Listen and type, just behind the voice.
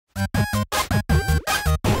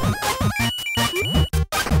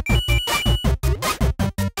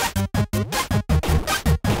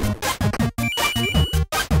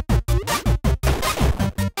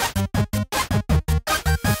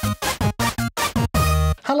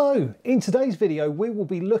Hello, in today's video we will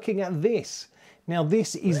be looking at this. Now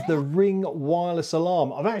this is the Ring wireless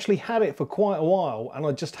alarm. I've actually had it for quite a while and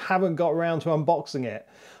I just haven't got around to unboxing it.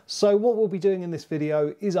 So what we'll be doing in this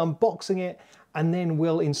video is unboxing it and then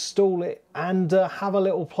we'll install it and have a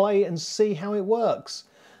little play and see how it works.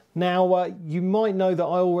 Now you might know that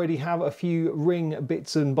I already have a few Ring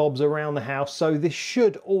bits and bobs around the house, so this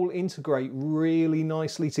should all integrate really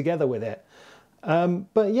nicely together with it.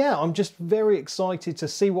 But yeah, I'm just very excited to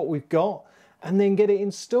see what we've got and then get it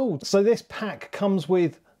installed. So this pack comes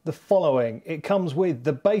with the following. It comes with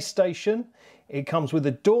the base station, it comes with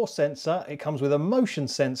a door sensor, it comes with a motion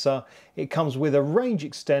sensor, it comes with a range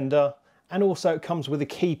extender, and also it comes with a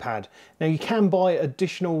keypad. Now you can buy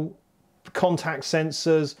additional contact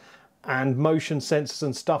sensors and motion sensors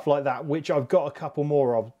and stuff like that, which I've got a couple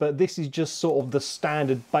more of, but this is just sort of the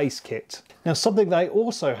standard base kit. Now something they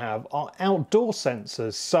also have are outdoor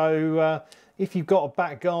sensors, so if you've got a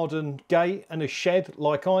back garden gate and a shed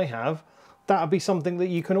like I have, that would be something that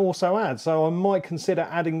you can also add, so I might consider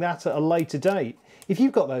adding that at a later date. If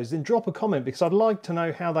you've got those, then drop a comment because I'd like to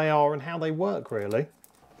know how they are and how they work really.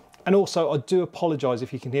 And also I do apologise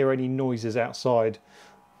if you can hear any noises outside.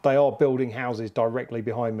 They are building houses directly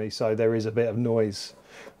behind me, so there is a bit of noise.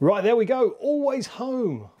 Right, there we go, always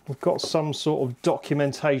home. We've got some sort of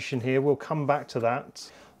documentation here, we'll come back to that.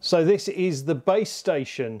 So this is the base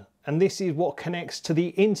station, and this is what connects to the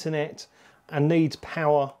internet and needs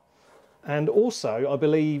power. And also, I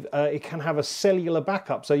believe it can have a cellular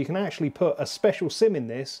backup, so you can actually put a special SIM in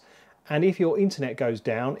this, and if your internet goes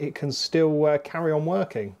down, it can still carry on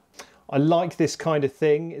working. I like this kind of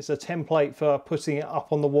thing. It's a template for putting it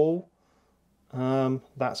up on the wall.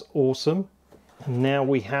 That's awesome. And now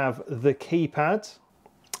we have the keypad.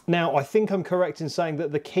 Now I think I'm correct in saying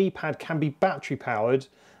that the keypad can be battery powered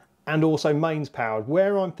and also mains powered.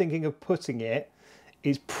 Where I'm thinking of putting it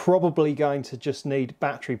is probably going to just need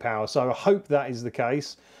battery power. So I hope that is the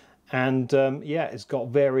case. And yeah, it's got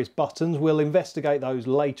various buttons. We'll investigate those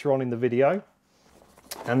later on in the video.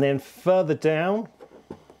 And then further down,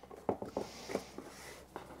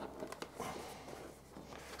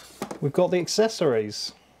 we've got the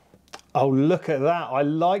accessories. Oh, look at that. I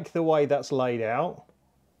like the way that's laid out.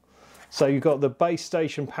 So you've got the base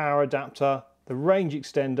station power adapter, the range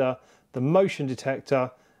extender, the motion detector,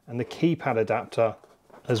 and the keypad adapter,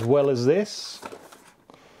 as well as this,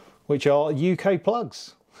 which are UK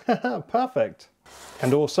plugs. Perfect.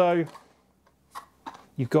 And also,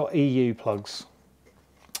 you've got EU plugs.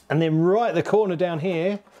 And then right at the corner down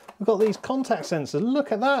here, we've got these contact sensors.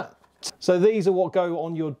 Look at that. So these are what go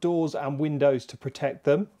on your doors and windows to protect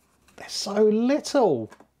them. They're so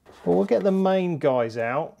little. Well, we'll get the main guys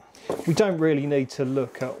out. We don't really need to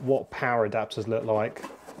look at what power adapters look like.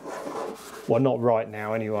 Well, not right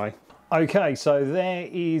now anyway. Okay, so there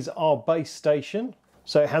is our base station.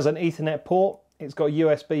 So it has an Ethernet port. It's got a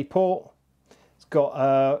USB port. It's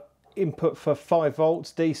got input for 5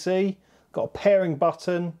 volts DC. Got a pairing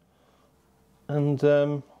button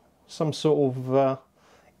and some sort of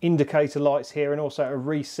indicator lights here, and also a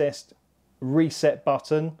reset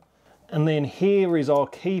button. And then here is our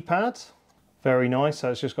keypad. Very nice. So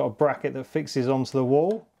it's just got a bracket that fixes onto the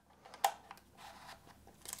wall,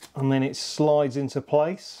 and then it slides into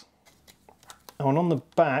place. Oh, and on the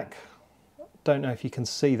back, don't know if you can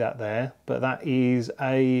see that there, but that is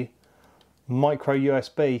a micro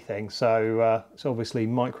USB thing. So it's obviously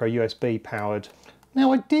micro USB powered.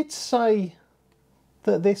 Now I did say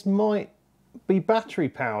that this might be battery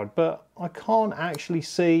powered, but I can't actually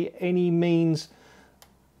see any means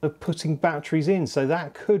of putting batteries in, so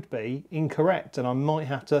that could be incorrect and I might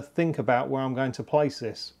have to think about where I'm going to place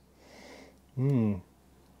this.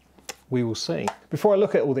 We will see. Before I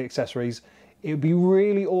look at all the accessories, it would be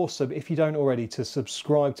really awesome if you don't already to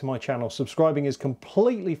subscribe to my channel. Subscribing is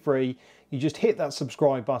completely free. You just hit that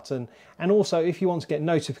subscribe button, and also if you want to get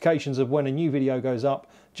notifications of when a new video goes up,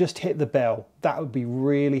 just hit the bell. That would be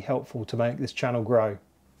really helpful to make this channel grow.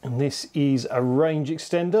 And this is a range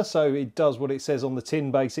extender, so it does what it says on the tin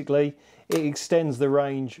basically. It extends the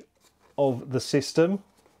range of the system.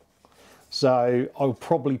 So I'll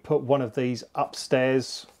probably put one of these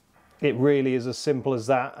upstairs. It really is as simple as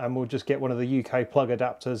that, and we'll just get one of the UK plug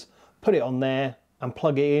adapters, put it on there and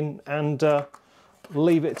plug it in and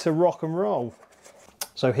leave it to rock and roll.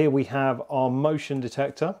 So here we have our motion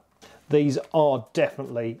detector. These are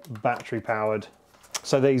definitely battery powered.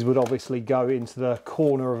 So these would obviously go into the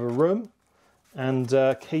corner of a room and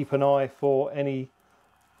keep an eye for any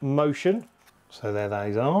motion. So there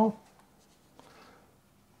these are.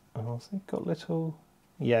 And I think got little,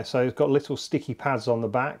 yeah, so it's got little sticky pads on the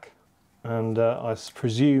back. And I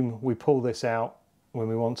presume we pull this out when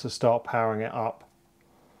we want to start powering it up.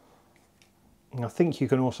 And I think you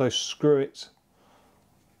can also screw it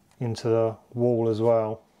into the wall as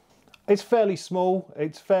well. It's fairly small,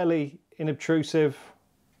 it's fairly inobtrusive,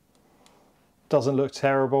 doesn't look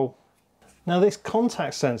terrible. Now this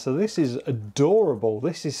contact sensor, this is adorable.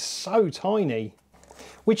 This is so tiny,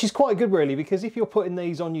 which is quite good really, because if you're putting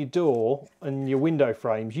these on your door and your window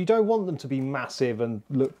frames, you don't want them to be massive and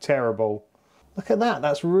look terrible. Look at that,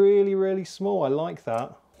 that's really, really small. I like that.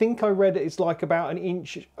 I think I read it's like about an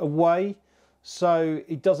inch away. So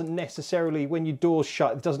it doesn't necessarily, when your door's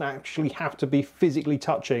shut, it doesn't actually have to be physically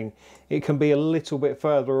touching. It can be a little bit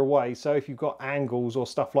further away. So if you've got angles or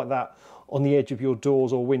stuff like that on the edge of your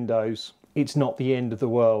doors or windows, it's not the end of the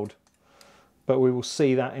world. But we will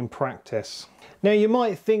see that in practice. Now you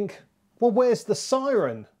might think, well, where's the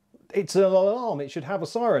siren? It's an alarm, it should have a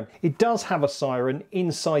siren. It does have a siren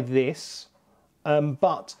inside this,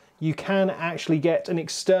 but you can actually get an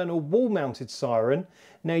external wall-mounted siren.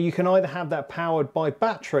 Now you can either have that powered by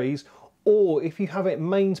batteries, or if you have it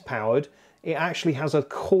mains powered, it actually has a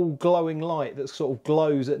cool glowing light that sort of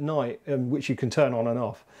glows at night, which you can turn on and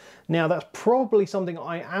off. Now that's probably something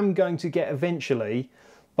I am going to get eventually,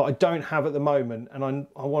 but I don't have at the moment, and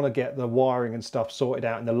I want to get the wiring and stuff sorted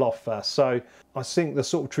out in the loft first. So I think the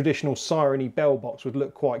sort of traditional siren-y bell box would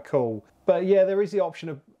look quite cool. But yeah, there is the option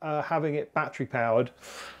of having it battery powered,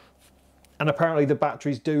 and apparently the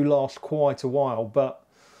batteries do last quite a while, but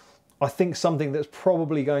I think something that's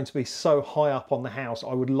probably going to be so high up on the house,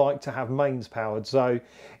 I would like to have mains powered. So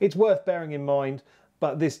it's worth bearing in mind,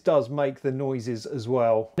 but this does make the noises as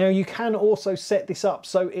well. Now you can also set this up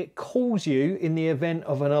so it calls you in the event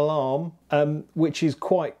of an alarm, which is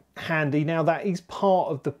quite handy. Now that is part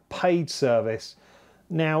of the paid service.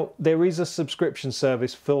 Now there is a subscription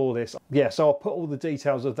service for this. Yeah, so I'll put all the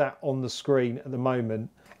details of that on the screen at the moment.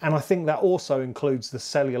 And I think that also includes the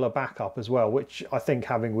cellular backup as well, which I think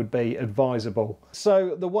having would be advisable.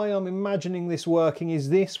 So the way I'm imagining this working is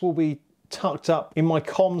this will be tucked up in my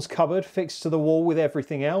comms cupboard, fixed to the wall with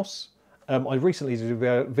everything else. I recently did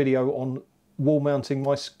a video on wall mounting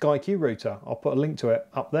my Sky Q router. I'll put a link to it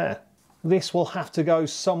up there. This will have to go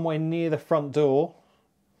somewhere near the front door.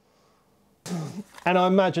 And I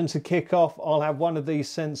imagine to kick off, I'll have one of these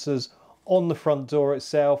sensors on the front door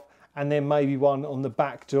itself, and then maybe one on the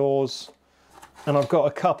back doors. And I've got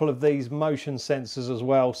a couple of these motion sensors as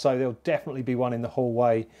well, so there'll definitely be one in the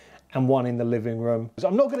hallway and one in the living room. So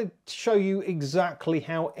I'm not going to show you exactly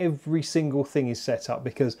how every single thing is set up,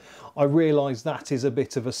 because I realise that is a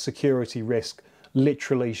bit of a security risk,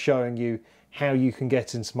 literally showing you how you can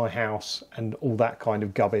get into my house and all that kind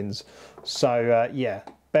of gubbins. So yeah,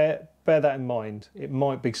 bear that in mind. It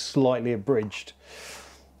might be slightly abridged.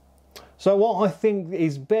 So what I think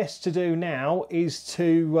is best to do now is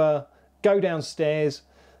to go downstairs,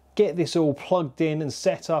 get this all plugged in and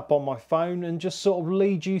set up on my phone, and just sort of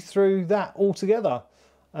lead you through that all together.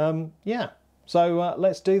 Yeah, so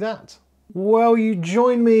let's do that. Well, you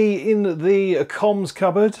join me in the comms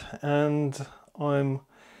cupboard, and I'm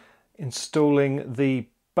installing the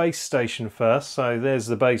base station first. So there's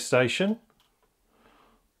the base station.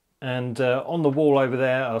 And on the wall over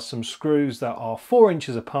there are some screws that are 4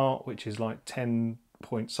 inches apart, which is like 10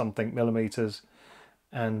 point something millimeters.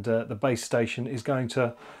 And the base station is going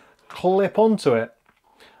to clip onto it.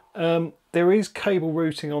 There is cable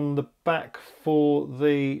routing on the back for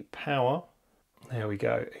the power. There we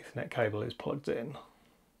go, Ethernet cable is plugged in.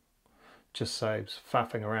 Just saves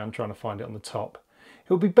faffing around trying to find it on the top.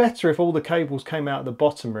 It would be better if all the cables came out at the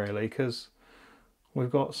bottom really, because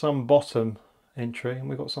we've got some bottom entry and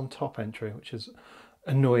we've got some top entry, which is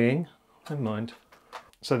annoying. Never mind.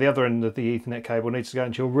 So the other end of the Ethernet cable needs to go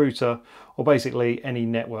into your router, or basically any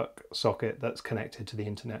network socket that's connected to the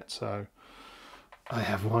internet. So I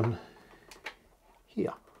have one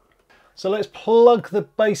here. So let's plug the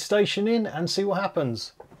base station in and see what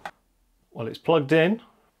happens. Well, it's plugged in.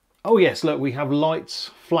 Oh yes, look, we have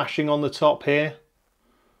lights flashing on the top here.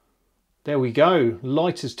 There we go,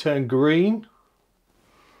 light has turned green.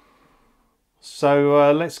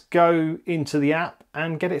 So let's go into the app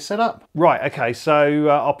and get it set up. Right, okay, so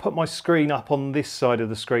I'll put my screen up on this side of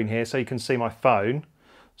the screen here so you can see my phone.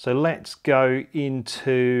 So let's go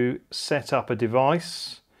into set up a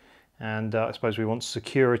device, and I suppose we want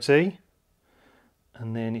security.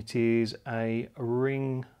 And then it is a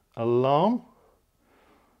Ring alarm.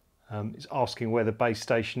 It's asking where the base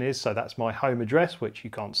station is, so that's my home address, which you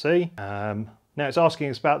can't see. Now it's asking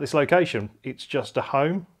us about this location. It's just a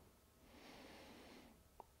home.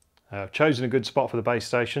 I've chosen a good spot for the base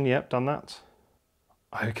station. Yep, done that.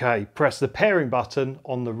 Okay, press the pairing button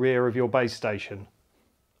on the rear of your base station.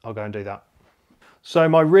 I'll go and do that. So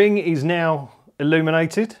my ring is now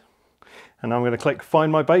illuminated, and I'm going to click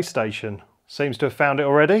find my base station. Seems to have found it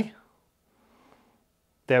already.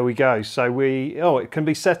 There we go. So it can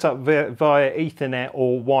be set up via Ethernet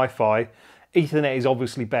or Wi-Fi. Ethernet is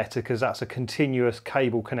obviously better because that's a continuous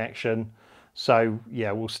cable connection. So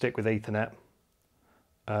yeah, we'll stick with Ethernet.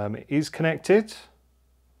 It is connected.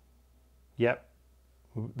 Yep.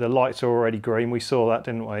 The lights are already green. We saw that,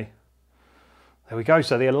 didn't we? There we go.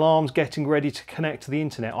 So the alarm's getting ready to connect to the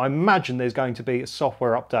internet. I imagine there's going to be a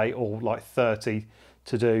software update or like 30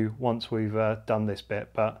 to do once we've done this bit,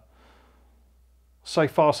 but so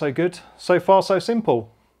far so good. So far so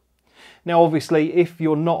simple. Now obviously if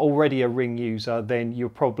you're not already a Ring user, then you'll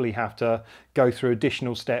probably have to go through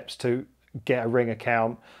additional steps to get a Ring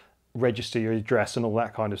account, register your address and all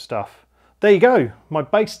that kind of stuff. There you go. My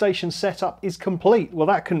base station setup is complete. Well,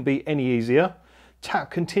 that couldn't be any easier. Tap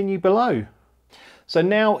continue below. So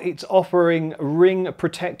now it's offering Ring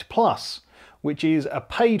Protect Plus, which is a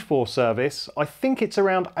paid for service. I think it's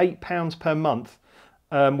around £8 per month,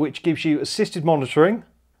 which gives you assisted monitoring.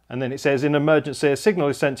 And then it says in emergency, a signal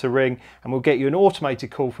is sent to Ring and we'll get you an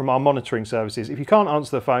automated call from our monitoring services. If you can't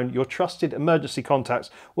answer the phone, your trusted emergency contacts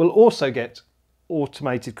will also get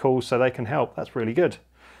automated calls so they can help. That's really good.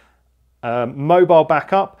 Mobile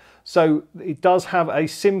backup. So it does have a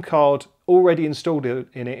SIM card already installed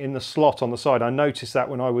in the slot on the side. I noticed that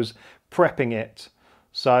when I was prepping it.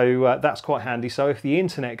 So that's quite handy. So if the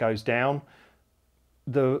internet goes down,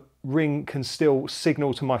 the Ring can still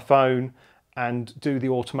signal to my phone and do the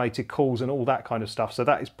automated calls and all that kind of stuff. So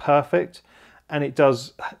that is perfect. And it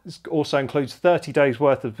also includes 30 days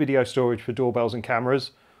worth of video storage for doorbells and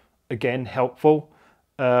cameras. Again, helpful.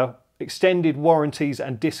 Extended warranties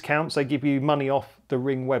and discounts. They give you money off the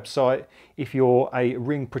Ring website if you're a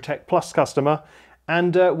Ring Protect Plus customer.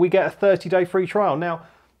 And we get a 30-day free trial. Now,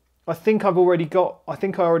 I think I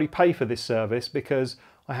already pay for this service because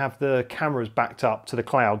I have the cameras backed up to the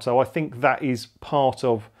cloud. So I think that is part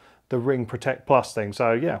of the Ring Protect Plus thing.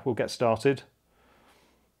 So yeah, we'll get started.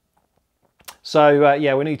 So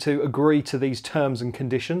yeah, we need to agree to these terms and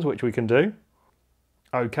conditions, which we can do.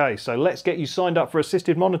 Okay, so let's get you signed up for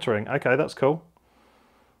assisted monitoring. Okay, that's cool.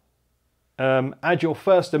 Add your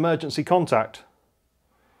first emergency contact.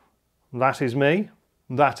 That is me.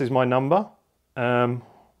 That is my number.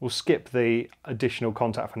 We'll skip the additional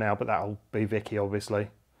contact for now, but that'll be Vicky, obviously.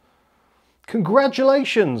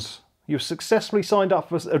 Congratulations! You've successfully signed up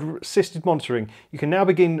for assisted monitoring. You can now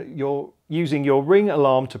begin using your Ring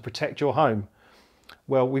alarm to protect your home.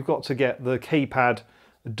 Well, we've got to get the keypad,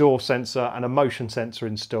 a door sensor and a motion sensor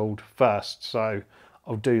installed first, so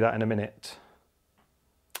I'll do that in a minute.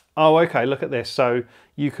 Oh, okay, look at this. So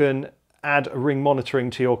you can add Ring monitoring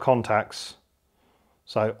to your contacts.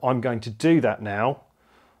 So I'm going to do that now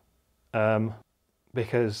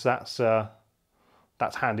because that's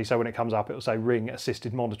handy. So when it comes up, it will say Ring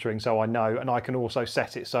assisted monitoring, so I know, and I can also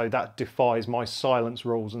set it so that defies my silence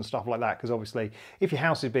rules and stuff like that, because obviously if your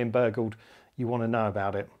house is being burgled, you want to know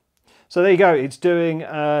about it. So there you go, it's doing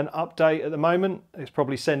an update at the moment. It's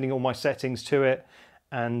probably sending all my settings to it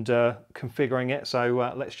and configuring it.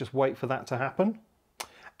 So let's just wait for that to happen.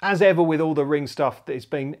 As ever with all the Ring stuff, it's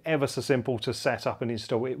been ever so simple to set up and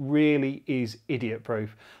install. It really is idiot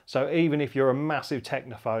proof. So even if you're a massive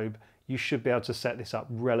technophobe, you should be able to set this up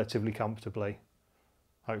relatively comfortably,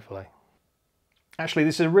 hopefully. Actually,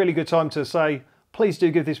 this is a really good time to say, please do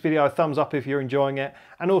give this video a thumbs up if you're enjoying it,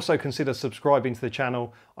 and also consider subscribing to the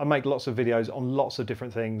channel. I make lots of videos on lots of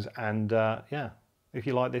different things, and yeah, if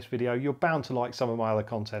you like this video, you're bound to like some of my other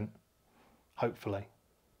content, hopefully.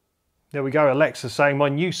 There we go, Alexa saying my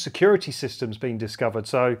new security system's been discovered,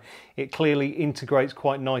 so it clearly integrates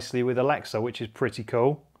quite nicely with Alexa, which is pretty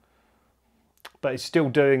cool. But it's still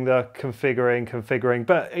doing the configuring,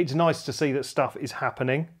 but it's nice to see that stuff is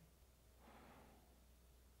happening.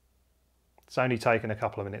 It's only taken a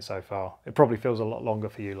couple of minutes so far. It probably feels a lot longer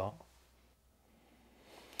for you lot.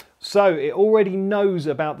 So it already knows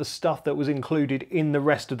about the stuff that was included in the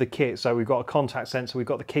rest of the kit. So we've got a contact sensor, we've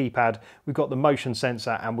got the keypad, we've got the motion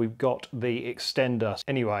sensor, and we've got the extender.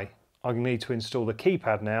 Anyway, I need to install the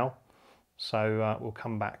keypad now. So we'll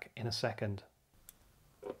come back in a second.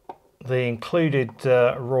 The included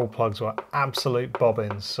Rawl plugs were absolute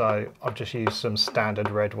bobbins, so I've just used some standard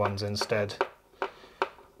red ones instead.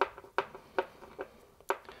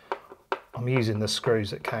 I'm using the screws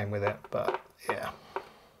that came with it, but yeah.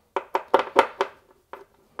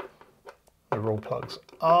 The Rawl plugs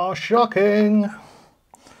are shocking.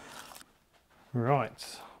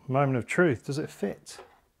 Right, moment of truth. Does it fit?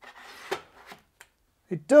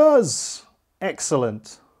 It does!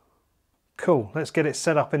 Excellent. Cool, let's get it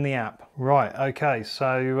set up in the app. Right, okay,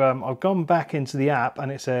 so I've gone back into the app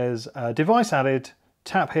and it says device added,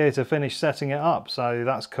 tap here to finish setting it up. So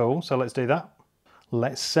that's cool, so let's do that.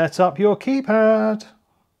 Let's set up your keypad.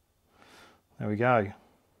 There we go.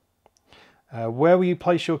 Where will you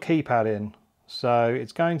place your keypad in? So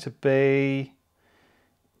it's going to be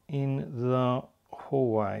in the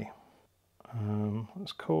hallway.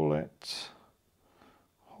 Let's call it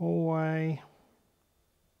hallway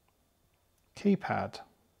keypad.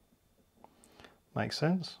 Makes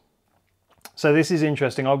sense. So this is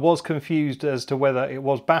interesting. I was confused as to whether it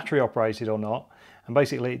was battery operated or not. And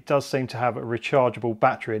basically it does seem to have a rechargeable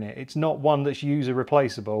battery in it. It's not one that's user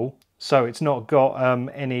replaceable. So it's not got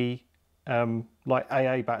any like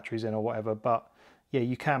AA batteries in or whatever. But yeah,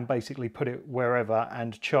 you can basically put it wherever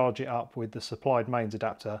and charge it up with the supplied mains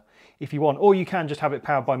adapter if you want. Or you can just have it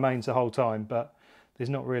powered by mains the whole time. But there's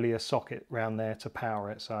not really a socket around there to power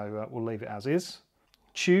it, so we'll leave it as is.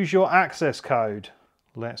 Choose your access code.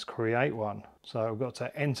 Let's create one. So I've got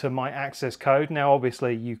to enter my access code. Now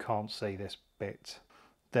obviously you can't see this bit.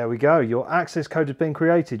 There we go, your access code has been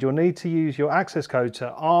created. You'll need to use your access code to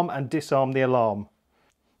arm and disarm the alarm.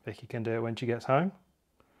 Vicky can do it when she gets home.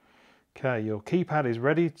 Okay, your keypad is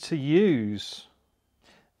ready to use.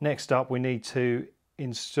 Next up we need to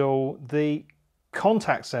install the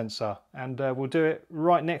contact sensor, and we'll do it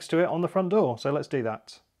right next to it on the front door. So let's do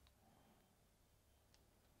that.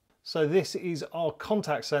 So this is our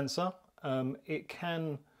contact sensor. It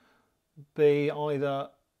can be either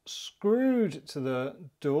screwed to the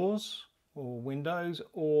doors or windows,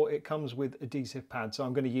 or it comes with adhesive pads. So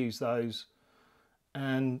I'm going to use those,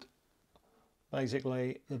 and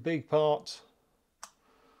basically the big part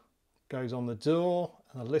goes on the door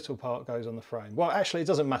and the little part goes on the frame. Well, actually it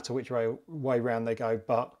doesn't matter which way round they go,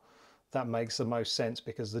 but that makes the most sense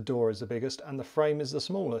because the door is the biggest and the frame is the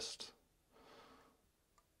smallest.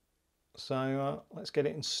 So let's get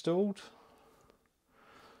it installed.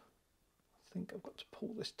 I think I've got to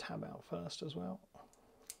pull this tab out first as well.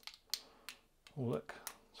 Oh look,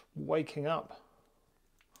 it's waking up.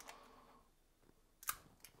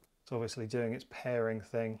 It's obviously doing its pairing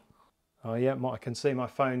thing. Oh yeah, I can see my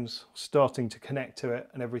phone's starting to connect to it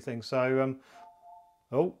and everything. So,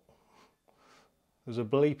 oh, there's a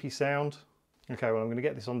bleepy sound. Okay, well I'm going to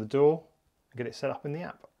get this on the door and get it set up in the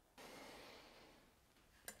app.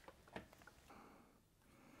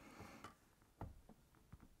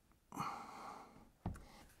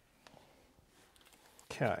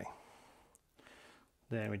 Okay,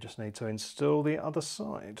 then we just need to install the other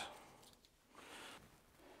side.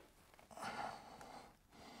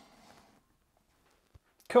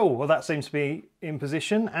 Cool, well that seems to be in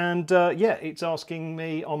position, and yeah, it's asking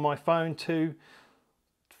me on my phone to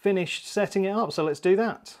finish setting it up, so let's do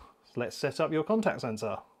that. Let's set up your contact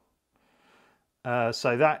sensor.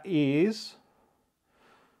 So that is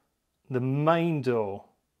the main door.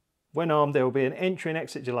 When armed, there will be an entry and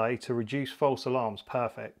exit delay to reduce false alarms.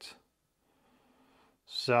 Perfect.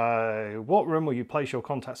 So what room will you place your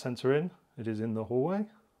contact sensor in? It is in the hallway,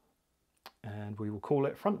 and we will call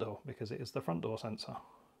it front door because it is the front door sensor.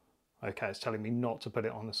 Okay, it's telling me not to put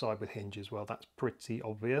it on the side with hinges. Well, that's pretty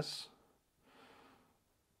obvious.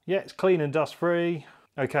 Yeah, it's clean and dust free.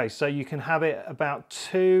 Okay, so you can have it about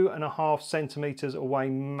 2.5 centimeters away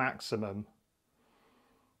maximum.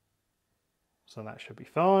 So that should be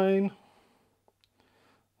fine.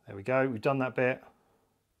 There we go, we've done that bit.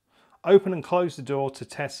 Open and close the door to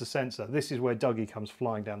test the sensor. This is where Dougie comes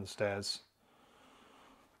flying down the stairs.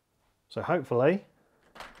 So hopefully,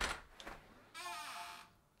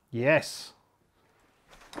 yes.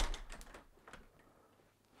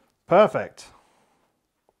 Perfect.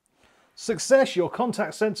 Success, your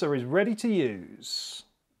contact sensor is ready to use.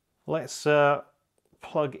 Let's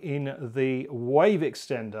plug in the wave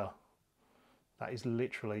extender. That is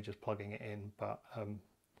literally just plugging it in, but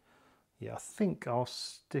yeah, I think I'll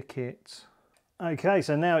stick it. Okay,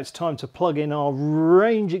 so now it's time to plug in our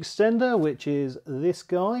range extender, which is this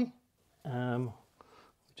guy.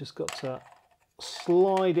 Just got to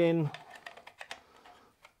slide in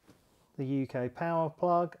the UK power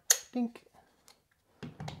plug, dink,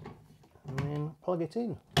 and then plug it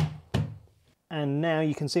in. And now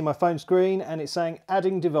you can see my phone screen and it's saying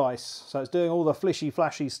adding device. So it's doing all the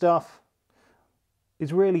flashy stuff.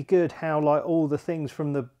 It's really good how like all the things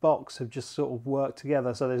from the box have just sort of worked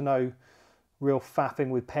together, so there's no real faffing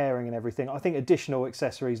with pairing and everything. I think additional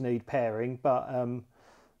accessories need pairing, but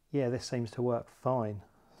yeah, this seems to work fine.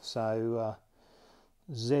 So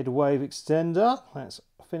Z-Wave extender, let's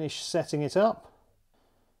finish setting it up.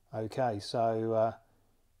 Okay, so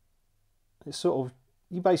it's sort of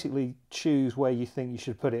you basically choose where you think you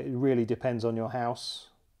should put it. It really depends on your house.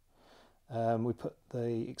 We put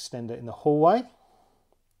the extender in the hallway,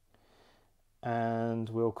 and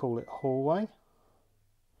we'll call it hallway.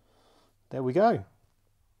 There we go.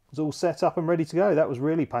 It's all set up and ready to go. That was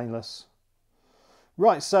really painless.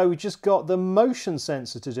 Right, so we just got the motion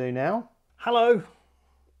sensor to do now. Hello.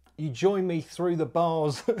 You join me through the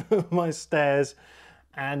bars of my stairs,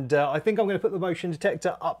 and I think I'm going to put the motion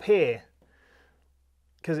detector up here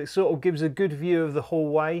because it sort of gives a good view of the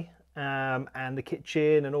hallway and the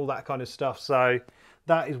kitchen and all that kind of stuff. So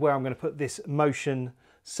that is where I'm going to put this motion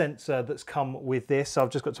sensor that's come with this. So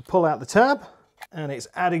I've just got to pull out the tab and it's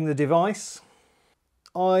adding the device.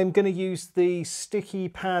 I'm going to use the sticky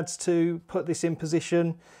pads to put this in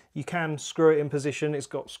position. You can screw it in position. It's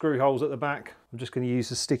got screw holes at the back. I'm just going to use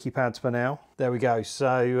the sticky pads for now. There we go.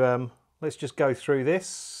 So let's just go through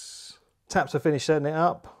this. Tap to finish setting it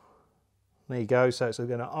up. There you go. So it's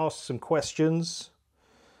going to ask some questions.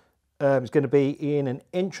 It's going to be in an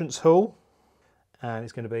entrance hall, and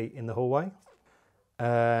it's going to be in the hallway.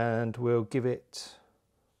 And we'll give it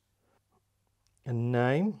a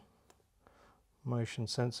name. Motion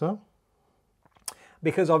sensor.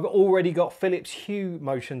 Because I've already got Philips Hue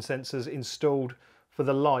motion sensors installed for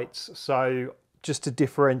the lights, so just to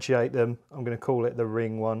differentiate them, I'm going to call it the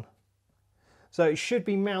ring one. So it should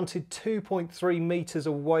be mounted 2.3 meters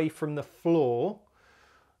away from the floor.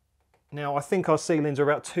 Now I think our ceilings are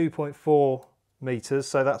about 2.4 meters,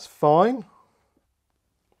 so that's fine.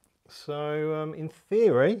 So in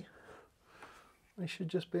theory, I should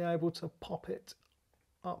just be able to pop it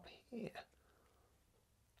up here.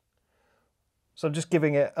 So I'm just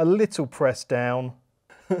giving it a little press down.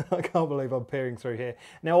 I can't believe I'm peering through here.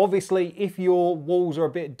 Now, obviously, if your walls are a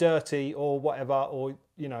bit dirty or whatever, or,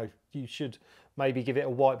 you know, you should maybe give it a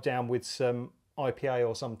wipe down with some IPA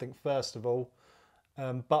or something first of all.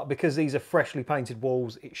 But because these are freshly painted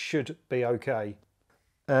walls, it should be okay.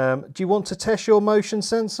 Do you want to test your motion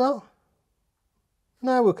sensor?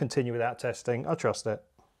 No, we'll continue without testing. I trust it.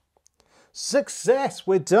 Success,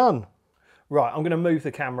 we're done. Right, I'm going to move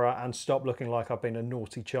the camera and stop looking like I've been a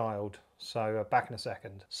naughty child. So back in a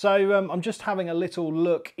second. So I'm just having a little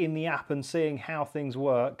look in the app and seeing how things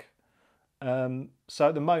work. So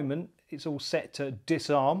at the moment, it's all set to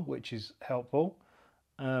disarm, which is helpful.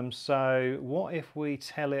 So what if we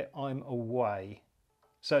tell it I'm away?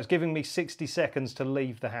 So it's giving me 60 seconds to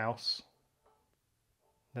leave the house.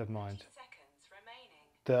 Never mind. 30 seconds remaining.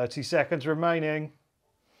 30 seconds remaining.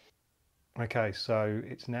 Okay, so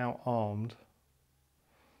it's now armed.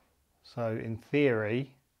 So in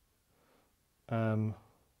theory,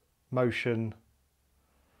 motion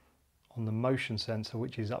on the motion sensor,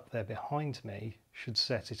 which is up there behind me, should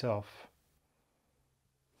set it off.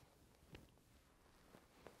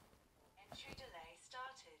 Entry delay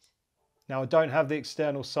started. Now I don't have the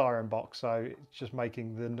external siren box, so it's just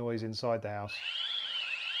making the noise inside the house.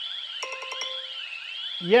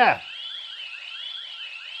 Yeah.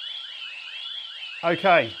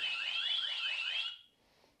 Okay,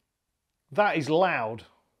 that is loud.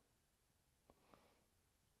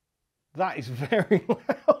 That is very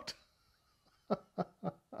loud.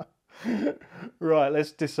 Right,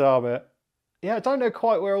 let's disarm it. Yeah, I don't know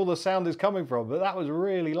quite where all the sound is coming from, but that was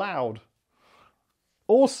really loud.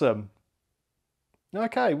 Awesome.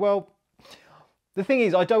 Okay, well, the thing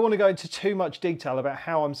is, I don't want to go into too much detail about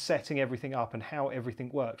how I'm setting everything up and how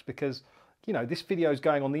everything works, because you know, this video is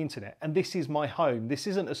going on the internet and this is my home. This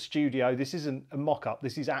isn't a studio. This isn't a mock-up.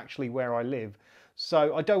 This is actually where I live.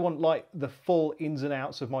 So I don't want like the full ins and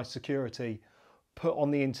outs of my security put on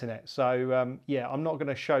the internet. So yeah, I'm not going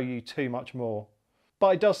to show you too much more.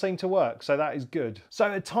 But it does seem to work, so that is good. So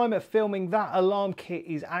at the time of filming, that alarm kit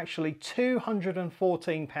is actually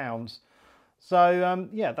 £214. So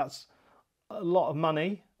yeah, that's a lot of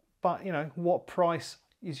money. But you know, what price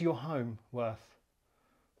is your home worth?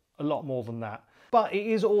 A lot more than that. But it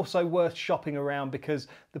is also worth shopping around because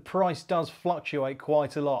the price does fluctuate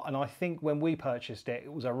quite a lot, and I think when we purchased it,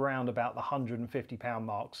 it was around about the £150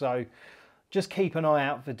 mark. So just keep an eye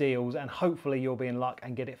out for deals and hopefully you'll be in luck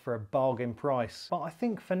and get it for a bargain price. But I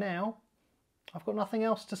think for now, I've got nothing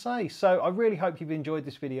else to say. So I really hope you've enjoyed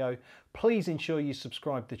this video. Please ensure you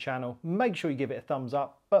subscribe to the channel. Make sure you give it a thumbs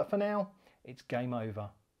up. But for now, it's game over.